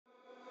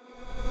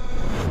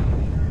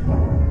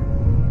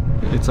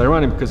It's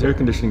ironic because air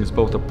conditioning is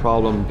both a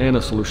problem and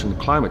a solution to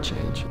climate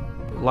change.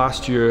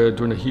 Last year,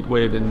 during a heat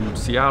wave in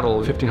Seattle,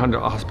 1,500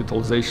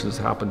 hospitalizations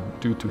happened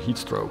due to heat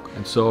stroke.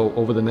 And so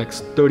over the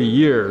next 30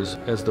 years,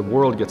 as the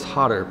world gets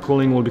hotter,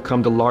 cooling will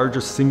become the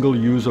largest single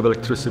use of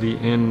electricity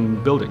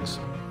in buildings.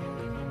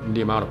 The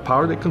amount of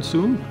power they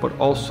consume, but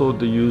also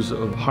the use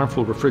of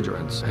harmful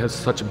refrigerants has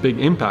such a big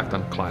impact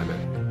on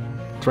climate.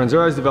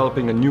 Transaera is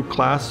developing a new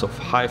class of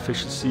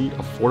high-efficiency,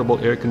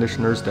 affordable air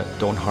conditioners that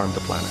don't harm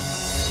the planet.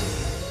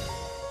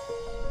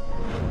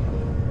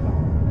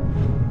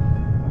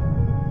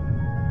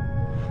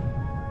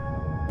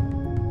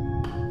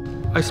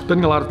 I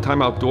spend a lot of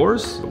time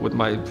outdoors with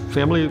my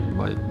family,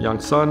 my young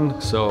son,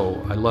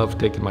 so I love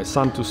taking my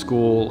son to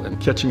school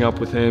and catching up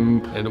with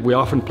him. And we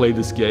often play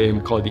this game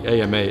called the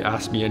AMA,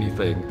 Ask Me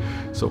Anything.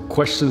 So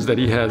questions that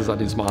he has on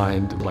his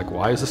mind, like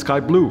why is the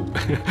sky blue?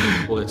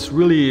 Well, it's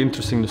really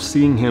interesting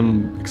seeing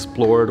him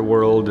explore the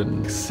world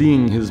and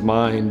seeing his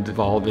mind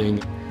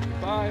evolving.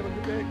 Bye, have a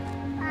good day.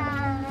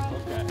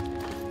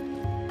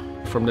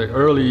 From the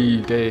early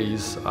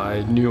days,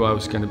 I knew I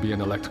was going to be an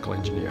electrical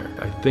engineer.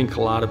 I think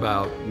a lot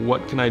about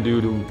what can I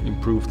do to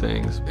improve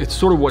things. It's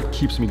sort of what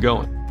keeps me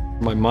going.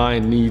 My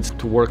mind needs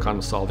to work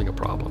on solving a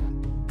problem.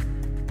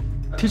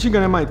 Teaching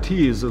at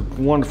MIT is a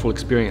wonderful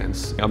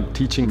experience. I'm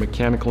teaching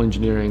mechanical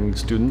engineering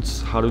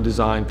students how to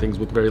design things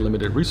with very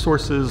limited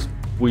resources.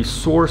 We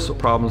source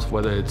problems,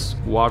 whether it's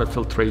water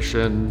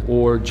filtration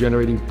or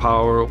generating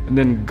power, and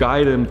then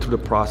guide them through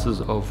the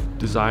process of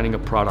designing a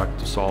product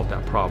to solve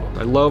that problem.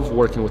 I love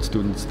working with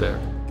students there.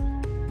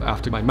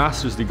 After my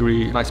master's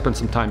degree, I spent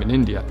some time in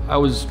India. I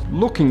was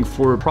looking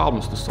for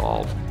problems to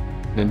solve.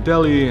 In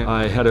Delhi,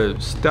 I had a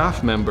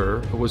staff member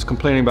who was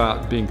complaining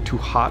about being too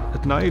hot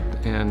at night,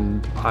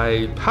 and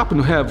I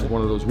happened to have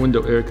one of those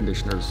window air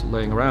conditioners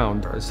laying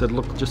around. I said,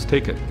 look, just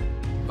take it.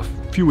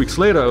 A few weeks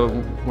later,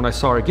 when I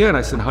saw her again,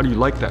 I said, how do you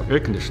like that air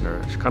conditioner?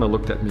 She kind of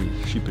looked at me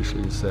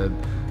sheepishly and said,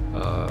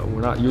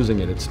 we're not using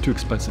it, it's too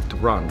expensive to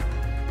run.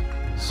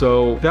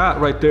 So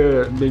that right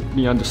there made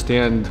me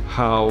understand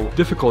how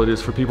difficult it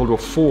is for people to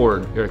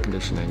afford air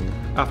conditioning.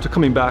 After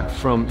coming back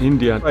from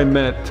India, I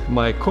met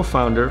my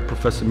co-founder,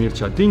 Professor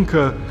Mircea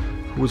Dincă,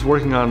 who was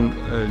working on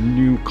a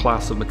new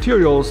class of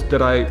materials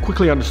that I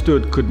quickly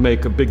understood could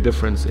make a big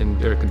difference in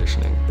air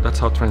conditioning. That's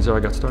how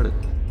Transaera got started.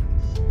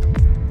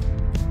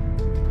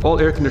 All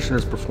air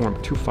conditioners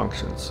perform two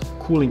functions,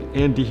 cooling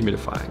and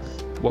dehumidifying.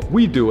 What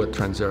we do at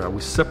Transaera,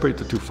 we separate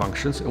the two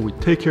functions and we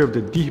take care of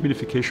the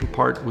dehumidification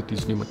part with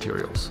these new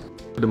materials.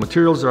 The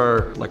materials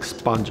are like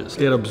sponges.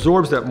 It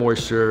absorbs that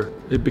moisture,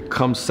 it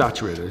becomes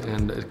saturated,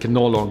 and it can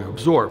no longer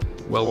absorb.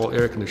 Well, all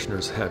air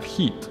conditioners have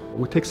heat.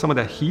 We take some of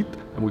that heat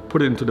and we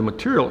put it into the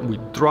material and we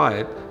dry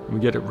it and we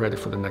get it ready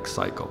for the next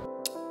cycle.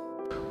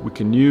 We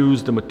can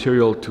use the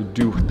material to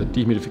do the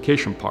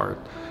dehumidification part.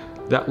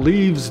 That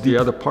leaves the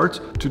other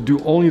parts to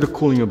do only the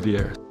cooling of the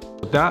air.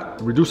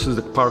 That reduces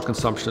the power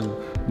consumption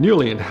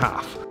nearly in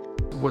half.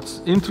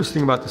 What's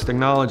interesting about this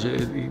technology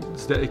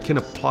is that it can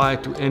apply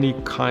to any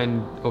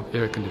kind of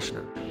air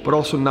conditioner, but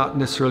also not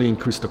necessarily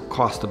increase the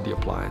cost of the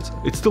appliance.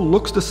 It still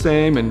looks the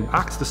same and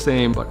acts the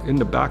same, but in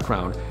the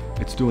background,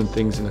 it's doing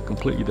things in a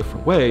completely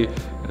different way,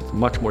 and it's a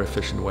much more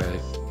efficient way.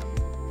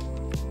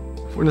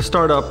 In a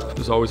startup,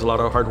 there's always a lot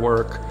of hard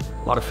work,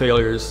 a lot of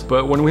failures,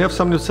 but when we have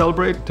something to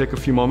celebrate, take a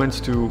few moments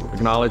to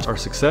acknowledge our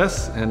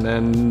success and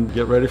then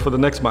get ready for the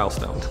next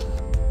milestone.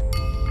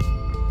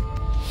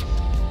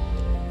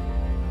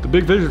 The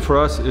big vision for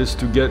us is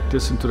to get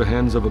this into the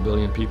hands of 1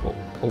 billion people.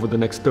 Over the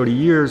next 30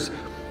 years,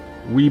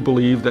 we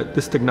believe that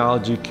this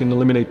technology can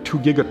eliminate 2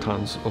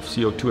 gigatons of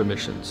CO2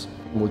 emissions.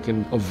 We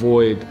can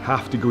avoid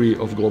 ½ degree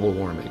of global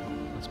warming.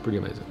 That's pretty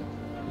amazing.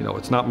 You know,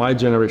 it's not my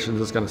generation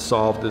that's going to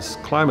solve this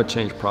climate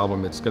change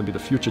problem, it's going to be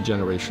the future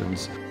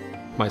generations.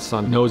 My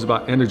son knows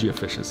about energy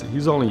efficiency.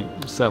 He's only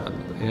 7,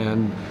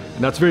 and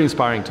that's very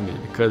inspiring to me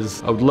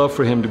because I would love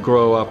for him to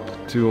grow up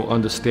to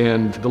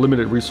understand the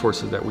limited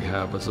resources that we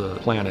have as a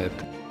planet.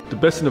 The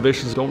best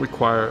innovations don't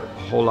require a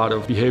whole lot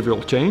of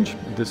behavioral change.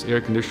 This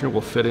air conditioner will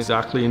fit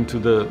exactly into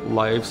the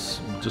lives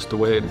just the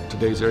way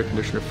today's air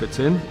conditioner fits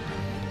in.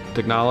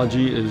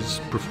 Technology is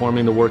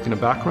performing the work in the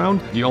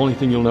background. The only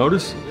thing you'll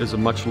notice is a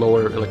much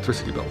lower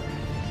electricity bill.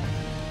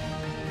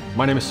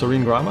 My name is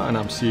Sorin Grama and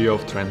I'm CEO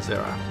of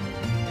Transaera.